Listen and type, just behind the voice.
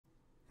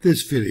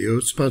This video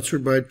is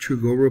sponsored by True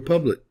Gold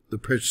Republic, the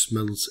precious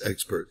metals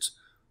experts.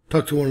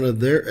 Talk to one of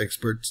their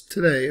experts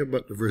today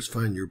about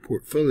diversifying your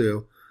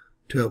portfolio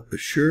to help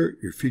assure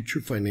your future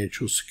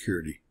financial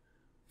security.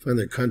 Find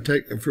their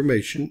contact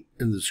information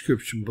in the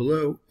description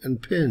below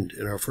and pinned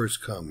in our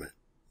first comment.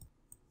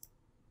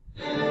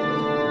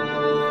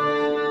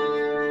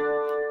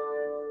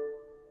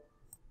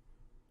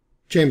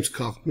 James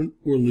Kaufman,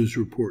 World News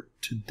Report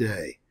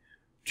today,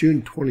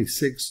 June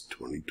 26,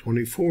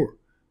 2024.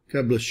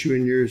 God bless you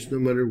and yours, no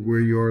matter where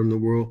you are in the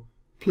world.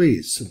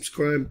 Please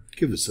subscribe,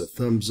 give us a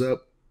thumbs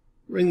up,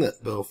 ring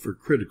that bell for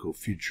critical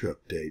future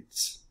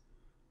updates.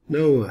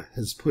 NOAA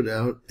has put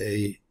out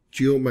a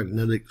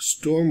geomagnetic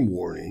storm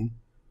warning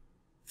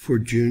for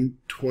June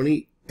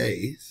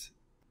 28th.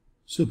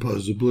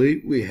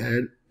 Supposedly, we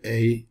had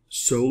a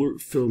solar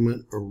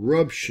filament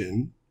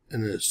eruption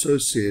and an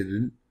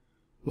associated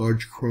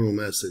large coronal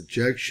mass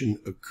ejection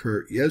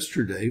occur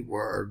yesterday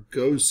where our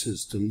GO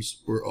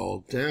systems were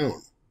all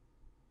down.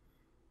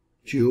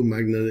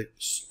 Geomagnetic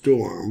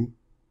storm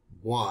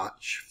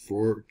watch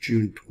for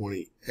June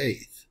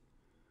 28th.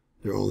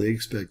 They're only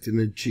expecting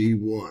a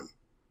G1.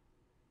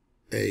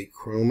 A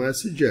coronal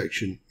mass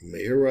ejection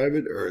may arrive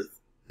at Earth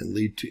and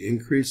lead to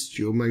increased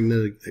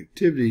geomagnetic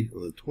activity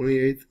on the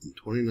 28th and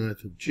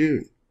 29th of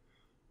June.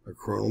 A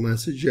coronal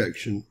mass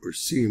ejection, or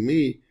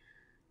CME,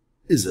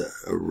 is an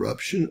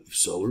eruption of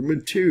solar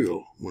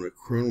material. When a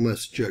coronal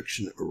mass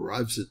ejection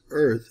arrives at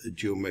Earth, a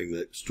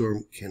geomagnetic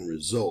storm can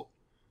result.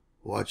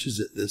 Watches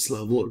at this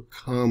level are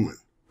common.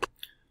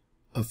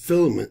 A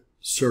filament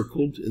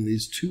circled in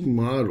these two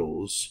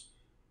models,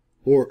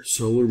 or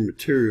solar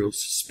material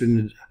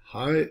suspended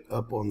high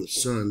up on the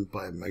sun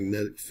by a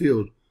magnetic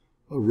field,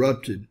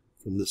 erupted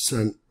from the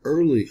sun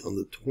early on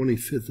the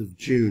 25th of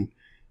June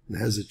and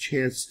has a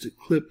chance to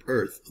clip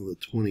Earth on the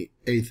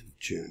 28th of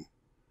June.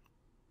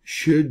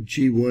 Should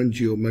G1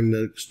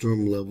 geomagnetic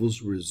storm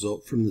levels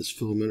result from this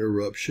filament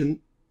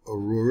eruption,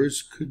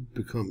 auroras could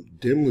become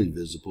dimly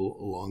visible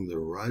along the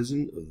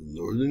horizon of the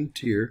northern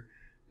tier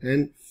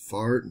and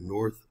far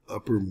north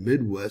upper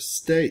Midwest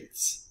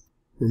states.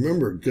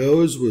 Remember,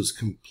 GOES was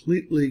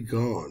completely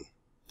gone.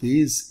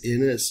 These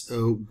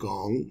NSO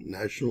GONG,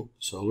 National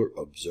Solar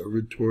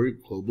Observatory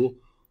Global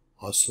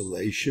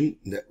Oscillation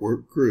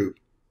Network Group,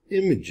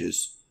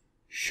 images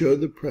show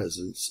the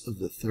presence of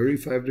the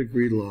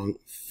 35-degree long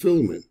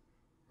filament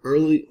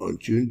early on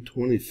June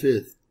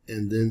 25th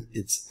and then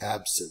its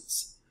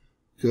absence.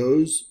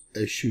 GOES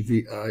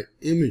SUVI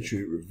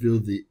imagery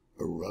revealed the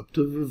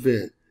eruptive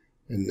event,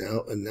 and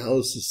now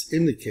analysis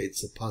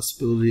indicates the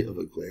possibility of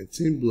a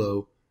glancing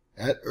blow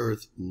at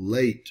Earth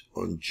late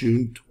on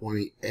June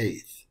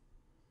 28th.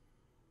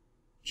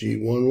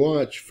 G1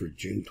 watch for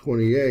June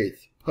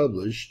 28th,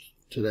 published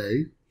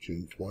today,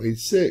 June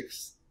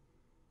 26th.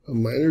 A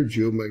minor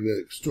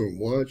geomagnetic storm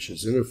watch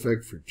is in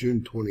effect for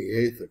June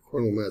 28th. A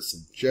coronal mass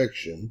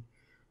ejection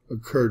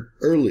occurred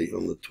early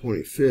on the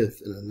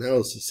 25th, and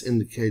analysis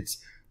indicates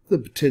the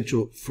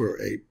potential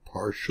for a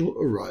partial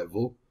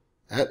arrival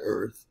at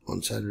Earth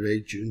on Saturday,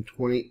 June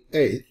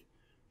 28th,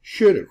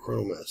 should a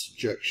coronal mass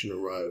ejection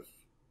arrive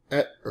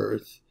at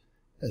Earth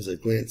as a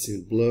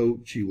glancing blow.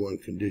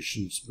 G1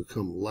 conditions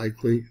become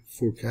likely.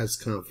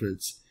 Forecast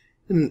confidence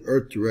in an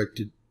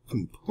Earth-directed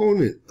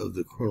component of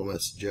the coronal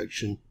mass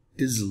ejection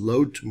is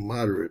low to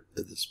moderate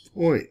at this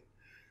point.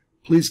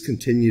 Please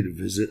continue to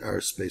visit our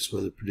Space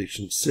Weather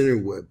Prediction Center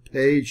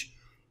webpage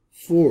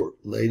for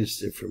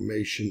latest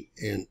information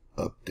and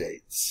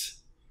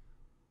updates.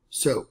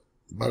 So,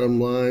 bottom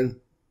line,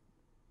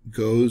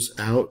 goes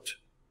out,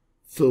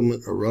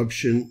 filament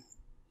eruption,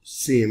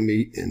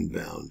 CME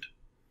inbound.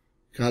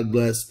 God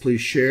bless.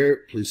 Please share,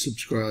 please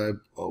subscribe.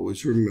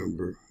 Always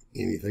remember,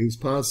 anything's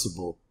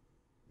possible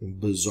in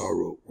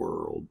Bizarro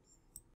World.